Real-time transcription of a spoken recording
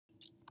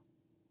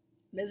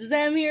Mrs.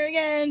 M here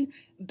again,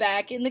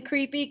 back in the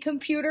creepy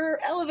computer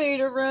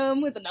elevator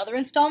room with another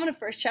installment of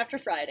First Chapter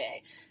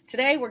Friday.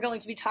 Today we're going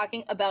to be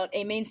talking about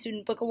a Maine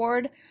Student Book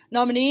Award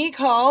nominee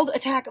called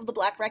Attack of the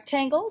Black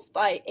Rectangles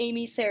by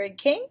Amy Sarig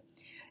King.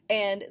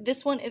 And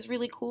this one is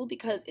really cool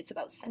because it's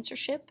about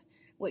censorship,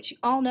 which you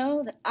all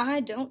know that I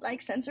don't like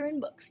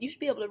censoring books. You should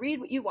be able to read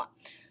what you want.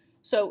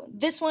 So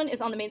this one is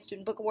on the Maine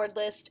Student Book Award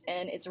list,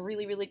 and it's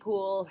really, really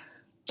cool.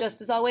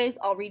 Just as always,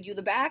 I'll read you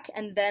the back,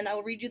 and then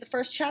I'll read you the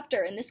first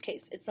chapter. In this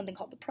case, it's something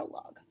called the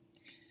Prologue.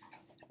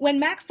 When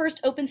Mac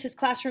first opens his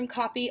classroom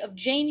copy of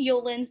Jane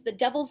Yolen's The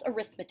Devil's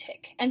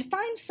Arithmetic and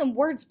finds some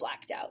words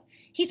blacked out,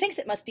 he thinks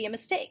it must be a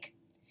mistake.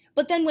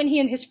 But then when he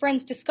and his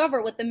friends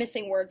discover what the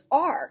missing words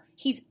are,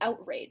 he's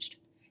outraged.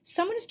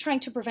 Someone is trying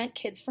to prevent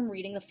kids from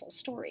reading the full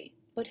story.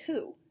 But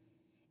who?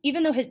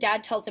 Even though his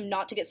dad tells him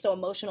not to get so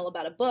emotional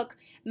about a book,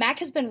 Mac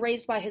has been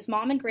raised by his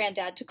mom and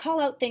granddad to call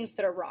out things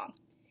that are wrong.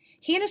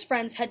 He and his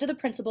friends head to the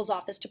principal's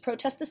office to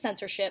protest the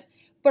censorship,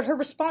 but her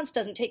response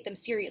doesn't take them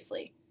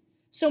seriously.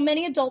 So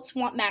many adults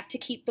want Mac to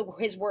keep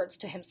his words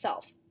to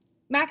himself.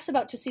 Mac's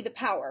about to see the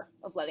power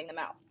of letting them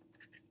out.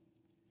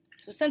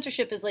 So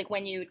censorship is like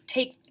when you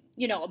take,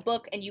 a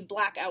book and you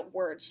black out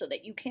words so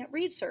that you can't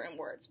read certain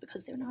words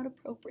because they're not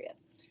appropriate.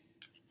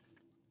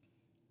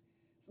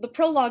 So the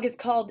prologue is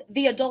called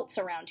The Adults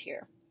Around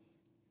Here.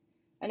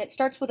 And it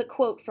starts with a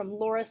quote from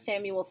Laura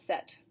Samuel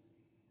Sett.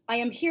 I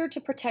am here to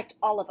protect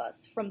all of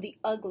us from the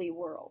ugly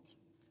world.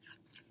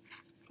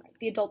 Right,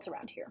 the adults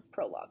around here,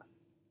 prologue.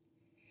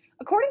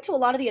 According to a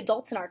lot of the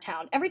adults in our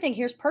town, everything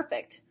here's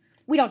perfect.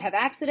 We don't have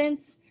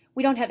accidents.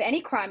 We don't have any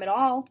crime at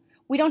all.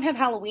 We don't have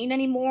Halloween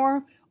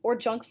anymore, or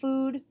junk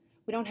food.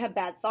 We don't have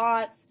bad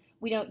thoughts.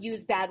 We don't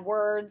use bad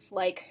words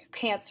like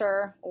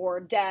cancer, or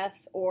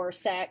death, or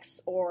sex,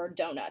 or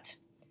donut.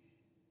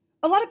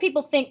 A lot of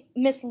people thank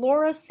Miss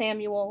Laura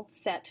Samuel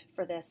Sett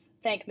for this.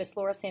 Thank Miss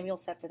Laura Samuel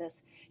Sett for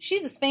this.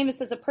 She's as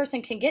famous as a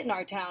person can get in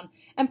our town,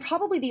 and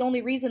probably the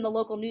only reason the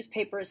local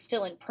newspaper is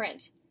still in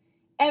print.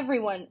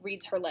 Everyone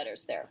reads her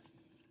letters there.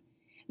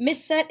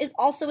 Miss Sett is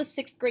also a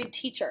 6th grade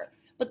teacher,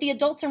 but the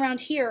adults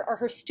around here are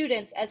her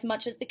students as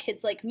much as the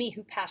kids like me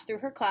who pass through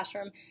her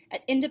classroom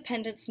at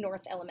Independence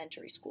North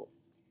Elementary School.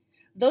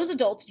 Those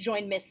adults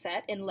join Miss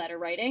Sett in letter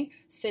writing,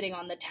 sitting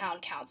on the town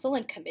council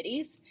and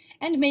committees,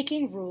 and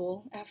making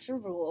rule after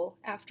rule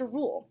after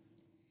rule.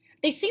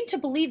 They seem to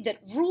believe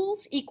that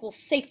rules equal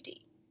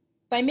safety.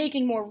 By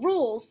making more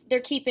rules, they're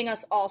keeping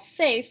us all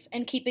safe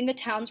and keeping the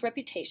town's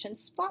reputation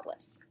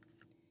spotless.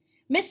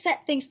 Miss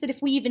Sett thinks that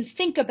if we even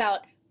think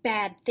about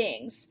bad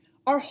things,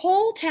 our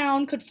whole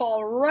town could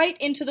fall right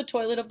into the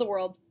toilet of the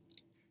world.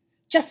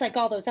 Just like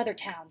all those other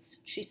towns,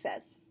 she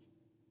says.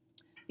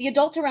 The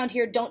adults around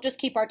here don't just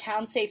keep our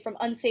town safe from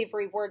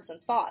unsavory words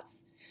and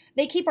thoughts.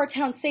 They keep our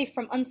town safe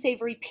from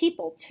unsavory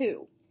people,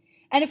 too.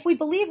 And if we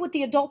believe what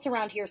the adults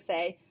around here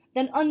say,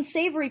 then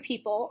unsavory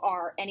people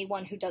are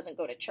anyone who doesn't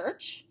go to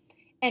church,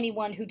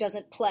 anyone who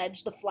doesn't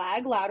pledge the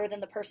flag louder than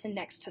the person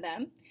next to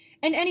them,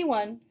 and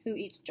anyone who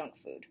eats junk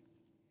food.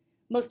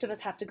 Most of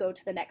us have to go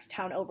to the next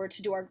town over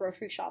to do our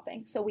grocery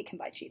shopping, so we can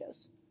buy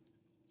Cheetos.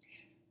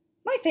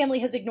 My family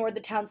has ignored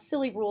the town's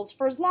silly rules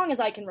for as long as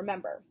I can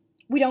remember.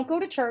 We don't go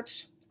to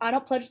church, I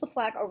don't pledge the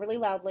flag overly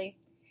loudly,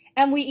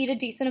 and we eat a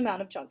decent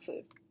amount of junk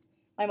food.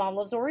 My mom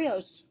loves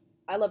Oreos,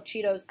 I love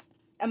Cheetos,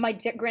 and my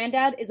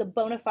granddad is a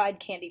bona fide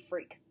candy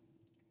freak.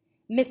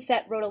 Miss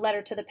Sett wrote a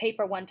letter to the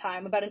paper one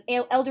time about an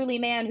elderly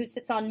man who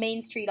sits on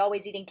Main Street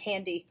always eating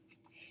candy.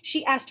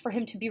 She asked for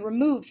him to be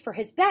removed for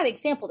his bad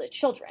example to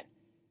children.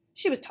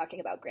 She was talking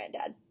about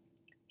Granddad.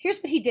 Here's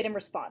what he did in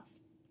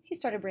response. He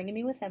started bringing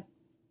me with him.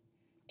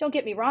 Don't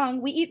get me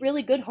wrong, we eat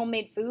really good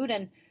homemade food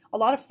and a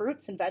lot of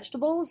fruits and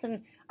vegetables,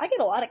 and I get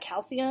a lot of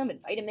calcium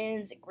and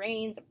vitamins and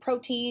grains and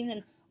protein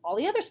and all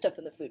the other stuff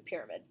in the food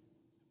pyramid.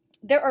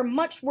 There are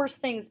much worse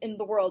things in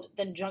the world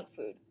than junk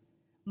food.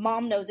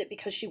 Mom knows it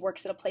because she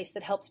works at a place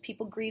that helps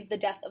people grieve the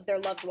death of their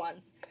loved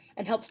ones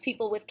and helps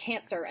people with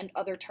cancer and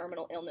other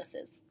terminal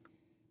illnesses.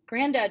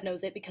 Granddad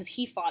knows it because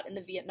he fought in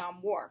the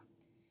Vietnam War.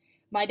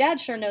 My dad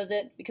sure knows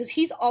it because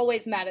he's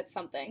always mad at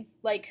something,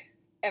 like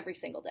every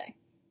single day.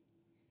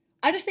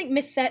 I just think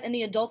Miss Sett and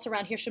the adults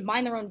around here should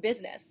mind their own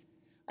business.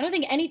 I don't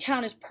think any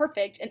town is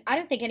perfect, and I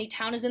don't think any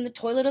town is in the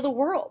toilet of the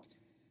world.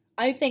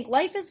 I think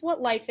life is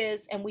what life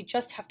is, and we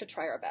just have to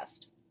try our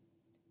best.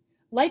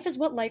 Life is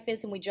what life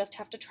is, and we just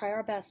have to try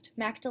our best.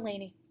 Mac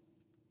Delaney.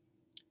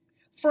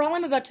 For all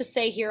I'm about to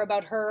say here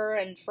about her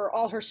and for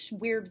all her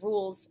weird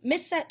rules,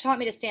 Miss Sett taught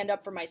me to stand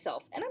up for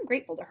myself, and I'm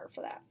grateful to her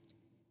for that.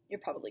 You're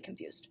probably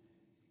confused.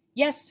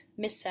 Yes,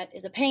 Miss Sett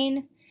is a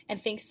pain and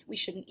thinks we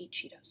shouldn't eat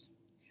Cheetos.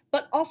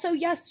 But also,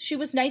 yes, she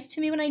was nice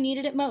to me when I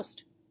needed it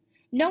most.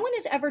 No one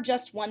is ever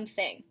just one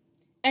thing,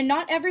 and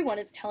not everyone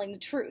is telling the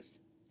truth.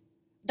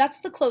 That's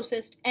the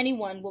closest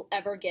anyone will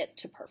ever get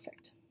to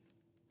perfect.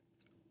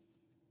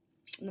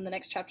 And then the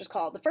next chapter is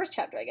called, the first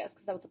chapter, I guess,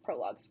 because that was the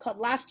prologue. It's called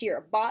Last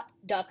Year, Bot,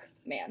 Duck,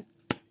 Man.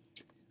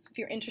 So if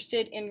you're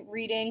interested in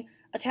reading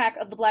Attack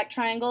of the Black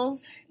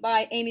Triangles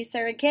by Amy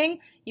Sarig King,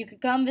 you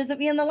could come visit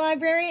me in the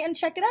library and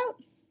check it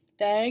out.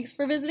 Thanks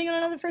for visiting on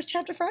another First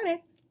Chapter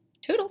Friday.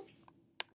 Toodles.